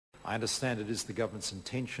I understand it is the government's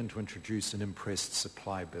intention to introduce an Imprest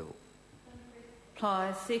supply bill.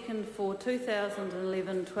 Supply second for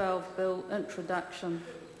 2011-12 bill introduction.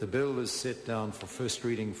 The bill is set down for first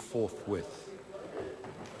reading forthwith.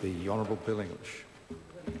 The Honourable Bill English.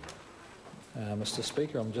 Mr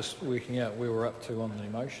Speaker, I'm just working out where we're up to on the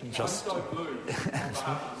motion. Just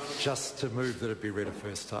to move that it be read a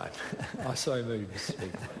first time. I so move, Mr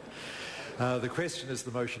Speaker. The question is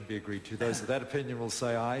the motion be agreed to. Those of that opinion will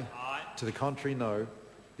say aye. Aye. To the contrary, no.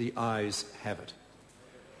 The ayes have it.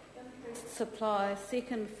 Supply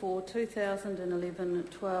second for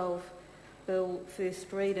 2011-12 bill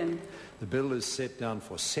first reading. The bill is set down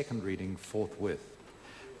for second reading forthwith.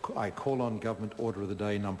 I call on Government Order of the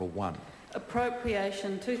Day number 1.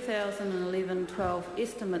 Appropriation 2011-12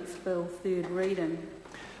 Estimates Bill third reading.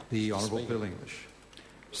 The Honourable Bill English.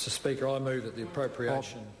 Mr Speaker, I move that the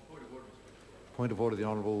appropriation... Point of order, the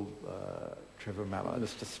Honourable Trevor Mallow.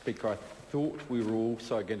 Mr Speaker, I thought we were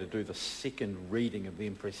also going to do the second reading of the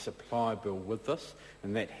Imprest supply bill with this,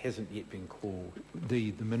 and that hasn't yet been called.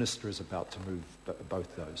 The Minister is about to move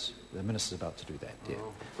both those. The Minister is about to do that, yeah.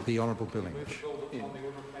 The Honourable Bill English. Yeah.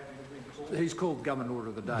 He's called Government Order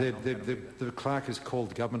of the Day. The Clerk has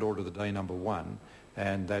called Government Order of the Day number 1,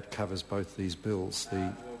 and that covers both these bills.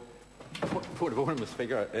 Point of order, Mr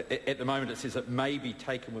Speaker. At the moment it says it may be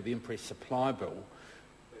taken with the Imprest supply bill.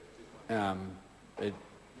 It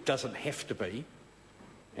doesn't have to be,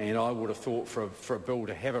 and I would have thought for a bill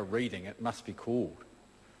to have a reading it must be called.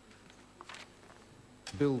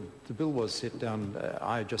 The bill was set down,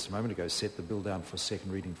 I just a moment ago set the bill down for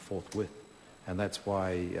second reading forthwith, and that's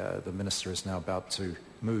why the Minister is now about to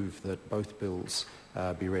move that both bills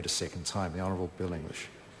be read a second time. The Honourable Bill English.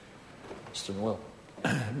 Mr Will.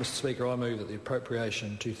 Mr Speaker, I move that the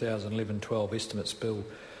Appropriation 2011-12 Estimates Bill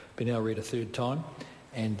be now read a third time,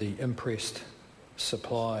 and the Imprest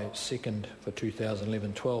Supply second for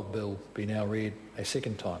 2011-12 Bill be now read a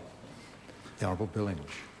second time. The Honourable Bill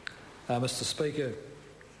English. Mr Speaker,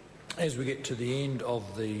 as we get to the end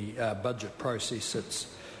of the budget process, it's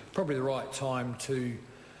probably the right time to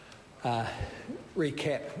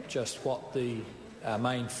recap just what the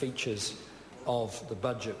main features of the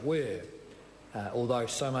budget were. Although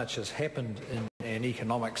so much has happened in an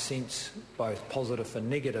economic sense, both positive and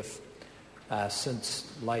negative, since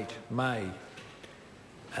late May,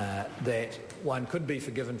 that one could be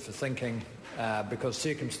forgiven for thinking because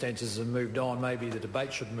circumstances have moved on, maybe the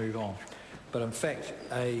debate should move on. But in fact,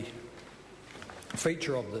 a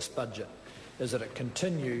feature of this budget is that it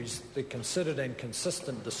continues the considered and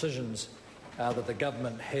consistent decisions that the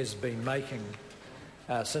government has been making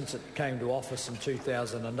since it came to office in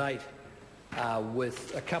 2008,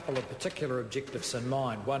 with a couple of particular objectives in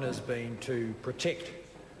mind. One has been to protect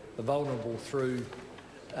the vulnerable through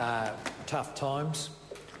tough times,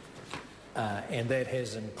 and that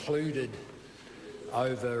has included,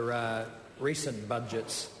 over recent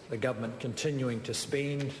budgets, the government continuing to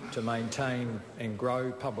spend to maintain and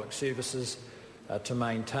grow public services, to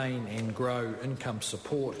maintain and grow income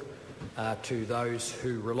support to those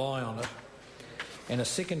who rely on it. And a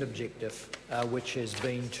second objective, which has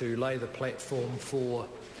been to lay the platform for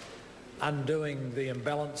undoing the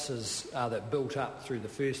imbalances that built up through the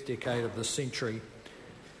first decade of the century,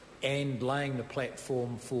 and laying the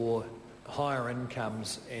platform for higher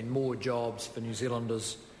incomes and more jobs for New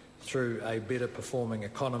Zealanders through a better performing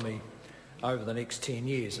economy over the next 10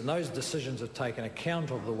 years. And those decisions have taken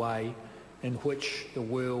account of the way in which the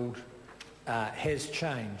world has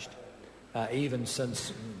changed, even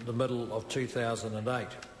since the middle of 2008.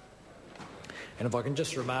 And if I can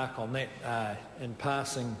just remark on that in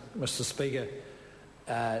passing, Mr Speaker,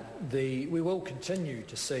 we will continue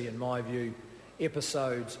to see, in my view,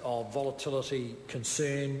 episodes of volatility,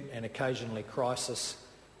 concern and occasionally crisis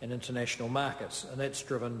in international markets, and that's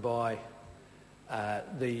driven by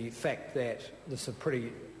the fact that there's a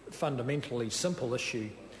pretty fundamentally simple issue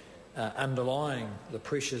underlying the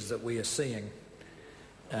pressures that we are seeing.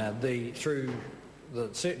 Certainly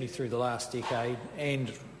through the last decade and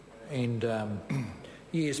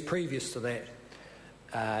years previous to that,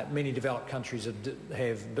 many developed countries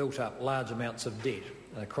have built up large amounts of debt.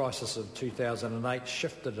 The crisis of 2008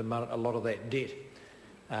 shifted a lot of that debt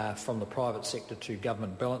from the private sector to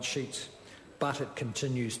government balance sheets, but it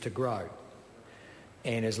continues to grow.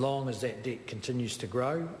 And as long as that debt continues to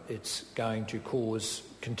grow, it's going to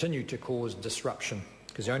continue to cause disruption,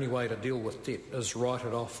 because the only way to deal with debt is write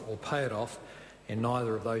it off or pay it off, and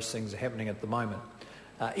neither of those things are happening at the moment.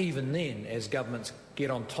 Even then, as governments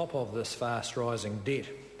get on top of this fast rising debt,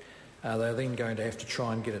 they're then going to have to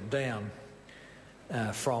try and get it down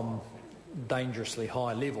from dangerously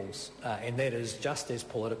high levels, and that is just as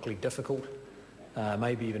politically difficult,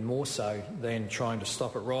 maybe even more so, than trying to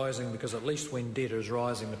stop it rising, because at least when debt is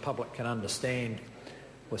rising, the public can understand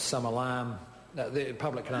with some alarm, the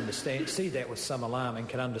public can see that with some alarm and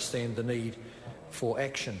can understand the need for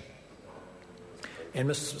action.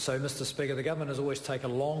 And so, Mr Speaker, the government has always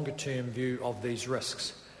taken a longer-term view of these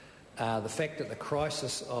risks. The fact that the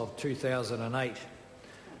crisis of 2008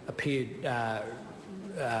 appeared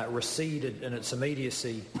receded in its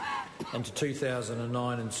immediacy into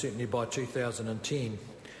 2009 and certainly by 2010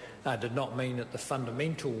 did not mean that the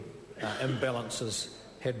fundamental imbalances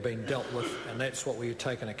had been dealt with, and that's what we have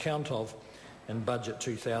taken account of in Budget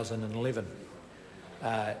 2011.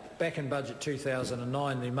 Back in Budget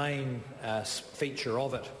 2009, the main feature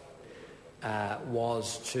of it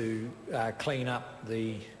was to clean up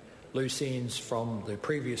the loose ends from the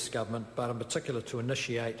previous government, but in particular to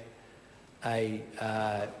initiate a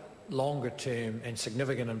longer-term and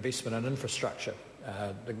significant investment in infrastructure.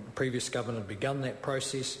 The previous government had begun that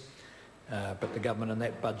process, but the government in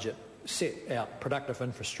that budget set out productive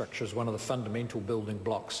infrastructure as one of the fundamental building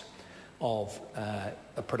blocks of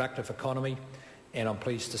a productive economy, and I'm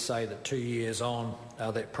pleased to say that 2 years on,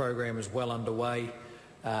 that program is well underway,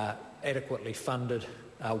 adequately funded,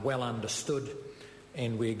 well understood,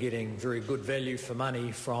 and we're getting very good value for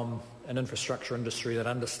money from an infrastructure industry that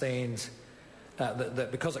understands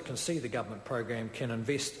that because it can see the government program can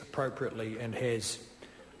invest appropriately and has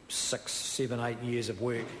 6, 7, 8 years of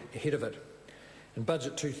work ahead of it. In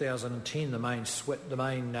Budget 2010, the main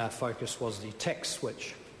focus was the tax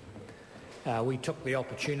switch. We took the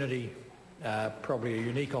opportunity, probably a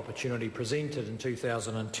unique opportunity presented in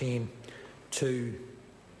 2010, to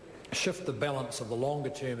shift the balance of the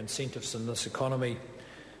longer-term incentives in this economy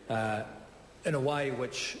in a way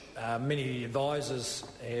which many advisors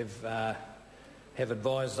have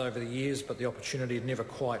advised over the years, but the opportunity had never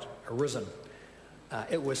quite arisen.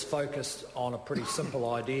 It was focused on a pretty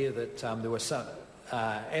simple idea that there were some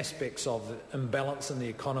aspects of imbalance in the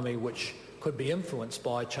economy which could be influenced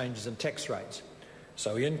by changes in tax rates.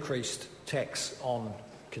 So we increased tax on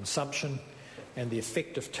consumption and the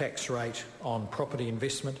effective tax rate on property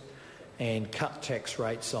investment, and cut tax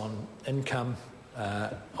rates on income,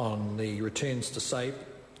 on the returns to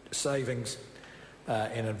savings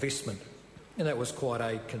and investment. And that was quite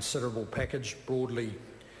a considerable package, broadly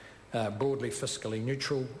fiscally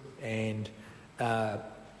neutral, and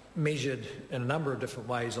measured in a number of different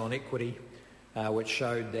ways on equity, which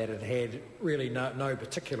showed that it had really no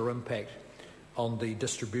particular impact on the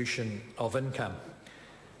distribution of income.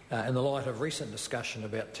 In the light of recent discussion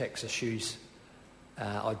about tax issues,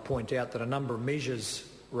 I'd point out that a number of measures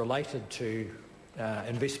related to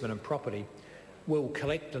investment in property will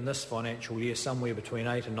collect in this financial year somewhere between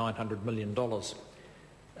 $800 and $900 million,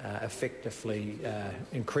 effectively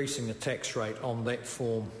increasing the tax rate on that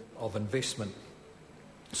form of investment.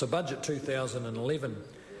 So Budget 2011,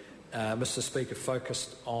 Mr Speaker,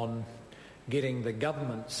 focused on getting the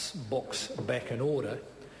government's books back in order,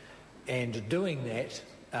 and doing that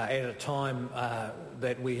at a time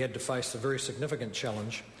that we had to face a very significant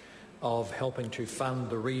challenge of helping to fund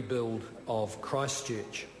the rebuild of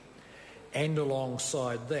Christchurch, and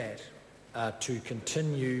alongside that to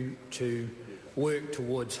continue to work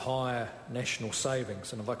towards higher national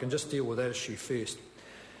savings. And if I can just deal with that issue first.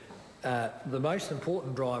 The most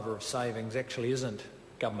important driver of savings actually isn't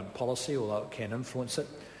government policy, although it can influence it.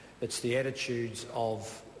 It's the attitudes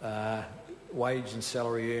of wage and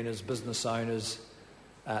salary earners, business owners,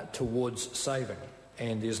 towards saving.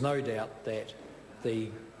 And there's no doubt that the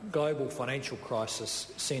global financial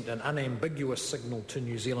crisis sent an unambiguous signal to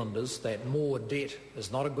New Zealanders that more debt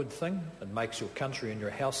is not a good thing. It makes your country and your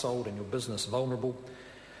household and your business vulnerable,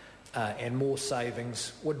 and more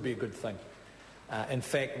savings would be a good thing. In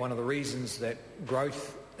fact, one of the reasons that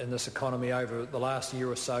growth in this economy over the last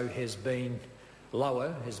year or so has been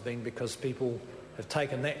lower has been because people have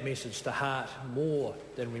taken that message to heart more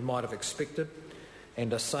than we might have expected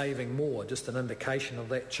and are saving more. Just an indication of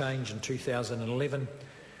that change in 2011.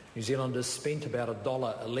 New Zealanders spent about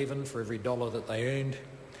 $1.11 for every dollar that they earned.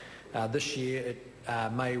 This year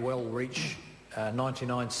it may well reach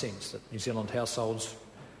 99 cents, that New Zealand households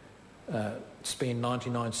spend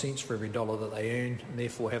 99 cents for every dollar that they earn, and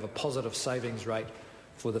therefore have a positive savings rate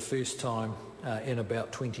for the first time in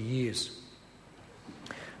about 20 years.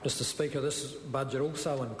 Mr Speaker, this budget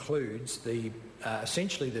also includes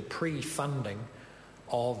essentially the pre-funding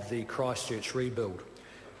of the Christchurch rebuild.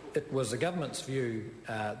 It was the government's view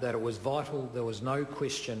that it was vital. There was no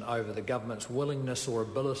question over the government's willingness or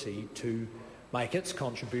ability to make its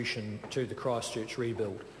contribution to the Christchurch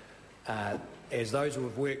rebuild. as those who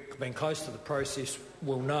have been close to the process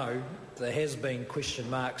will know, there has been question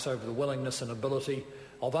marks over the willingness and ability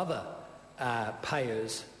of other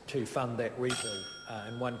payers to fund that rebuild.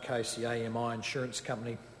 In one case, the AMI insurance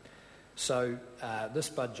company. So this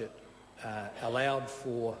budget allowed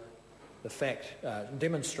for the fact,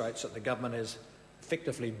 demonstrates that the government has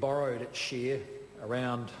effectively borrowed its share,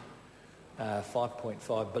 around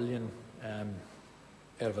 5.5 billion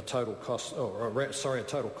out of a total cost, a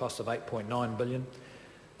total cost of 8.9 billion,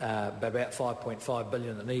 about 5.5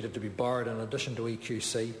 billion that needed to be borrowed in addition to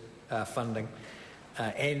EQC funding,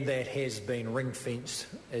 and that has been ring-fenced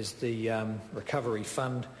as the recovery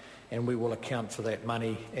fund, and we will account for that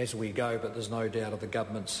money as we go, but there's no doubt of the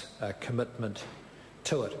government's commitment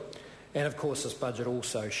to it. And of course this budget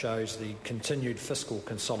also shows the continued fiscal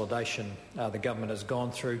consolidation the government has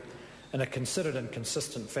gone through in a considered and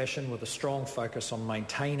consistent fashion, with a strong focus on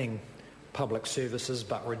maintaining public services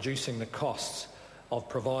but reducing the costs of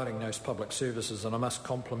providing those public services. And I must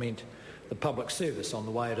compliment the public service on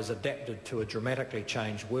the way it has adapted to a dramatically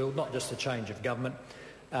changed world, not just a change of government,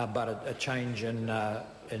 but a change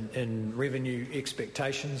in revenue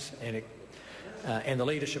expectations, and the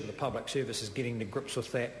leadership of the public service is getting to grips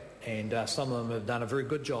with that, and some of them have done a very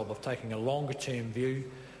good job of taking a longer-term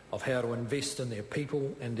view of how to invest in their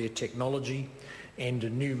people and their technology and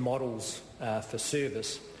new models for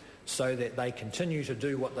service, so that they continue to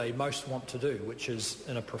do what they most want to do, which is,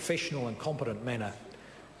 in a professional and competent manner,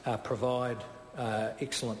 provide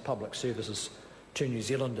excellent public services to New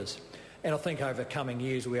Zealanders. And I think over the coming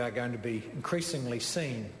years we are going to be increasingly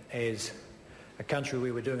seen as a country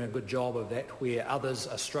where we're doing a good job of that, where others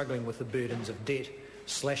are struggling with the burdens of debt,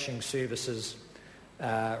 slashing services,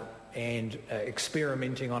 and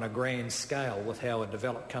experimenting on a grand scale with how a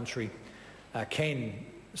developed country can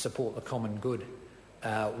support the common good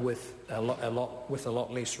with a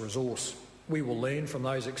lot less resource. We will learn from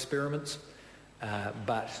those experiments,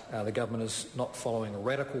 but the government is not following a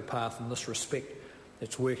radical path in this respect.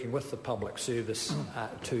 It's working with the public service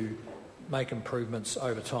to make improvements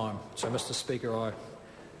over time. So, Mr. Speaker,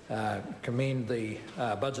 I commend the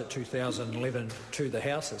Budget 2011 to the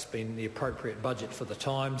House. It's been the appropriate budget for the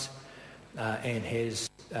times and has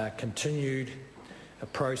continued a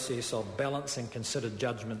process of balanced and considered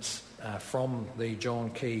judgments from the John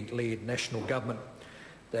Key-led national government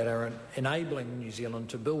that are enabling New Zealand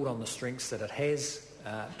to build on the strengths that it has,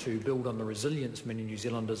 to build on the resilience many New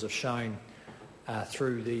Zealanders have shown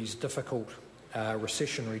through these difficult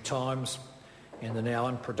recessionary times and the now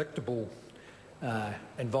unpredictable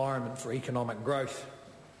environment for economic growth.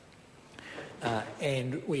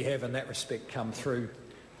 And we have in that respect come through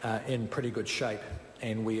in pretty good shape,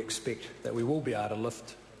 and we expect that we will be able to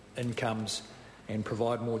lift incomes and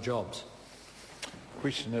provide more jobs. The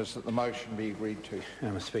question is that the motion be agreed to.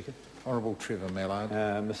 Mr. Speaker. Honourable Trevor Mallard.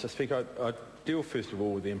 Mr. Speaker, I deal first of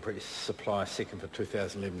all with the Imprest supply second for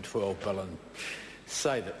 2011-12 bill and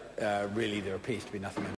say that really there appears to be nothing